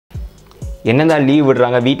என்னதான் லீவ்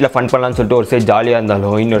விடுறாங்க வீட்டில் ஃபன் பண்ணலாம்னு சொல்லிட்டு ஒரு சைடு ஜாலியாக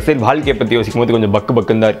இருந்தாலும் இன்னொரு சைடு வாழ்க்கையை பற்றி யோசிக்கும் போது கொஞ்சம்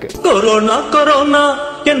பக்குன்னு தான் இருக்கு. கொரோனா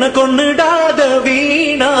என்ன கொன்னுடாத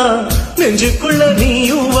வீணா நெஞ்சுக்குள்ள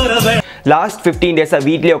நீயும் வரவே. லாஸ்ட் 15 டேஸாக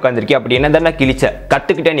வீட்லேயே உட்காந்துருக்கேன். அப்படி என்ன தானே கிழிச்ச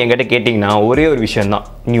கற்றுக்கிட்டேன்னு என்கிட்ட கேட்டிங்கன்னா ஒரே ஒரு விஷயம் தான்,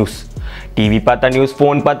 நியூஸ். டிவி பார்த்தா நியூஸ்,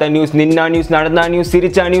 ஃபோன் பார்த்தா நியூஸ், நின்னா நியூஸ், நடந்தா நியூஸ்,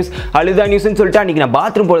 சிரிச்சா நியூஸ், அழுதா நியூஸ்ன்னு சொல்லிட்டு அன்றைக்கி நான்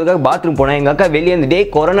பாத்ரூம் போகிறதுக்காக பாத்ரூம் போனேன். எங்கள் அக்கா வெளியே இருந்து டே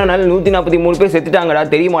கொரோனானால 143 பேர் செத்துட்டாங்கடா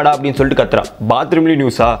தெரியுமாடா அப்படின்னு சொல்லிட்டு கத்துறா. பாத்ரூம்லேயும்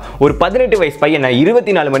நியூஸா? ஒரு 18 வயசு பையன்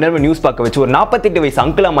 24 மணி நேரம் நியூஸ் பார்க்க வச்சு ஒரு 48 வயசு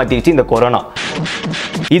அங்கிளாக மாற்றிடுச்சு இந்த கொரோனா.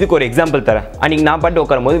 இதுக்கு ஒரு எக்ஸாம்பிள் தரேன். அன்றைக்கி நான் பாட்டு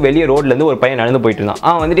உட்காரும் போது வெளியே ரோட்லேருந்து ஒரு பையன் நடந்து போயிட்டு இருந்தான்.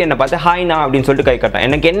 வந்துட்டு என்னை பார்த்து ஹாய்னா அப்படின்னு சொல்லிட்டு கை கட்டான்.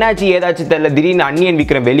 எனக்கு என்னாச்சு ஏதாச்சும் தெரியல. திடீர்னு அன்னியன்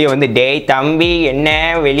விற்கிறேன் வெளியே வந்து டேய் தம்பி என்ன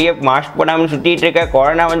வெளியே மாஸ்க் போடாமல் சுற்றிட்டு இருக்க,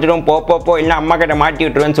 கொரோனா வந்துடும் போ இல்லை அம்மா கிட்ட மாட்டி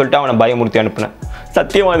விட்டுருவேன்னு சொல்லிட்டு அவனை பயமுறுத்தி அனுப்புனேன்.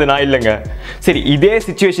 சத்தியமாக அது நான் இல்லைங்க. சரி, இதே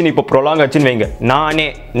சுச்சுவேஷன் இப்போ ப்ரொலாங் ஆச்சுன்னு வைங்க.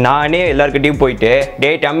 நானே எல்லாருக்கிட்டையும் போயிட்டு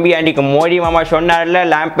டே தம்பி அன்றைக்கு மோடி மாமா சொன்னார்ல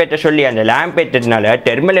லேம்ப் ஏற்ற சொல்லி, அந்த லேம்ப் ஏற்றதுனால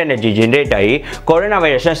தெர்மல் எனர்ஜி ஜென்ரேட் ஆகி கொரோனா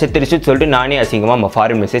வைரஸ்லாம் செத்துருச்சுன்னு சொல்லிட்டு நானே அசிங்கமாக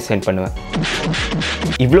ஃபாரின் மெசேஜ் சென்ட் பண்ணுவேன்.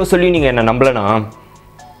 இவ்வளோ சொல்லி நீங்கள் என்ன நம்பலனா?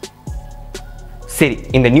 சரி,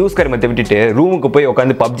 இந்த நியூஸ் கருமத்தை விட்டுட்டு ரூமுக்கு போய்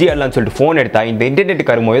உட்காந்து பப்ஜி ஆடலாம்னு சொல்லிட்டு ஃபோன் எடுத்தா இந்த இன்டர்நெட்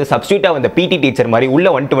கருமோ ஏதோ சப்ஸ்டியூட்டாக வந்த பிடி டீச்சர் மாதிரி உள்ளே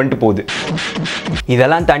வந்துட்டு போகுது.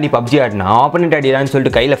 இதெல்லாம் தாண்டி பப்ஜி ஆடினா ஆப்பனண்ட் அடிடான்னு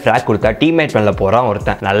சொல்லிட்டு கையில் ஃப்ளாக் கொடுத்தா டீம்மேட் மேலே போகிறான்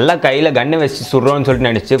ஒருத்தன். நல்லா கையில் கண்ணை வச்சு சுடுறோன்னு சொல்லிட்டு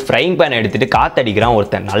நினச்சி ஃப்ரைங் பேன் எடுத்துட்டு காத்தடிக்கிறான்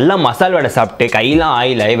ஒருத்தன். நல்லா மசால் வடை சாப்பிட்டு கையெல்லாம்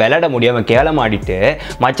ஆயிலாய் விளையாட முடியாமல் கேவலம் ஆடிட்டு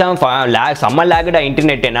மச்சான் செம்ம லேகடா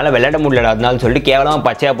இன்டர்நெட் என்னால் விளையாட முடியல அதனால சொல்லிட்டு கேவலமாக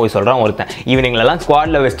பச்சையாக போய் சொல்கிறான் ஒருத்தன். இவனுங்களெல்லாம்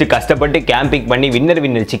ஸ்குவாடில் வச்சுட்டு கஷ்டப்பட்டு கேம்பிங் பண்ணி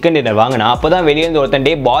வின்னர் சிக்கன் டின்னர் வாங்கினா அப்போ தான் வெளியே ஒருத்தன்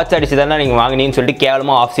டே பாட்ஸ் அடிச்சுதான் நீங்க வாங்கினீன்னு சொல்லிட்டு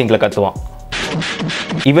கேவலமா ஆஃப் சிங்க்ல கத்துவான்.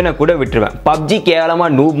 இவனை கூட விட்டுருவேன். பப்ஜி கேவலமா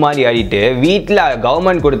நூப் மாதிரி ஆடிட்டு வீட்டில்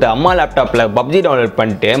கவர்மெண்ட் கொடுத்த அம்மா லேப்டாப்ல பப்ஜி டவுன்லோட்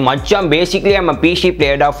பண்ணிட்டு மச்சான் பேசிக்கலி நம்ம பிசி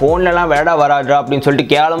பிளேயர்டா ஃபோன்லலாம் விளையாட வராடா அப்படின்னு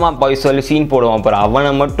சொல்லிட்டு கேவலமா போய் சொல்லி சீன் போடுவான். அப்புறம்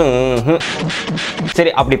அவனை மட்டும்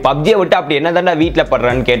சரி, அப்படி பப்ஜியை விட்டு அப்படி என்ன தாண்டா வீட்டில்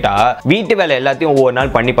படுறான்னு கேட்டா வீட்டு வேலை எல்லாத்தையும் ஒவ்வொரு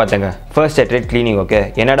நாள் பண்ணி பார்த்தேங்க. First செட்ரேட் cleaning. ஓகே,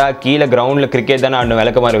 என்னடா கீழே கிரவுண்டில் கிரிக்கெட் தானே ஆடணும்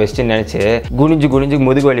விளக்க மாதிரி வச்சுன்னு நினச்சி குனிஞ்சு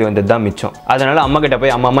முதுகு வலி வந்தது தான் மிச்சம். அதனால அம்மா கிட்ட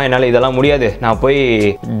போய் அம்மா என்னால் இதெல்லாம் முடியாது, நான் போய்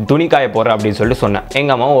துணி காய போடுறேன் அப்படின்னு சொல்லிட்டு சொன்னேன்.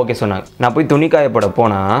 எங்கள் அம்மாவும் ஓகே சொன்னாங்க. நான் போய் துணி காய போட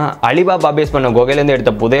போனால் அலிபாபா பேஸ் பண்ண குகையிலேருந்து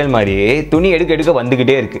எடுத்த புதையல் மாதிரி துணி எடுக்க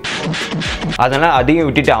வந்துக்கிட்டே இருக்கு. அதனால் அதையும்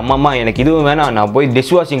விட்டுட்டு அம்மா எனக்கு இதுவும் வேணாம், நான் போய்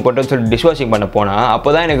டிஷ் வாஷிங் போட்டேன்னு சொல்லிட்டு டிஷ் வாஷிங் பண்ண போனால் அப்போ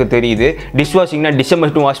தான் எனக்கு தெரியுது டிஷ் வாஷிங்னா டிஷ்ஷை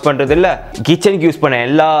மட்டும் வாஷ் பண்ணுறது இல்லை, கிச்சனுக்கு யூஸ் பண்ண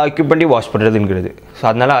எல்லா எக்யூப்மெண்ட்டையும் வாஷ் பண்ணுறதுங்கிறது. ஸோ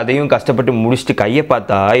அதனால் அதையும் கஷ்டப்பட்டு முடிச்சுட்டு கையை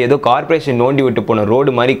பார்த்தா ஏதோ கார்பரேஷன் நோண்டி விட்டு போன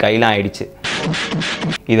ரோடு மாதிரி கையெல்லாம் ஆயிடுச்சு.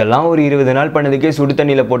 இதெல்லாம் ஒரு 20 நாள் பண்ணதுக்கே சுடு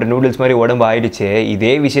தண்ணியில் போட்ட நூடுல்ஸ் மாதிரி உடம்பு ஆயிடுச்சு.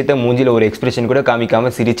 இதே விஷயத்த மூஞ்சில் ஒரு எக்ஸ்பிரஷன் கூட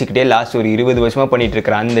காமிக்காமல் சிரிச்சுக்கிட்டே லாஸ்ட் ஒரு 20 வருஷமாக பண்ணிட்டு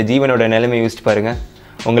இருக்கிற அந்த ஜீவனோட நிலைமை யோசிச்சு பாருங்க.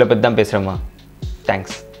 உங்களை பற்றி தான் பேசுகிறேம்மா.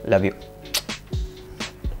 Thanks, love you.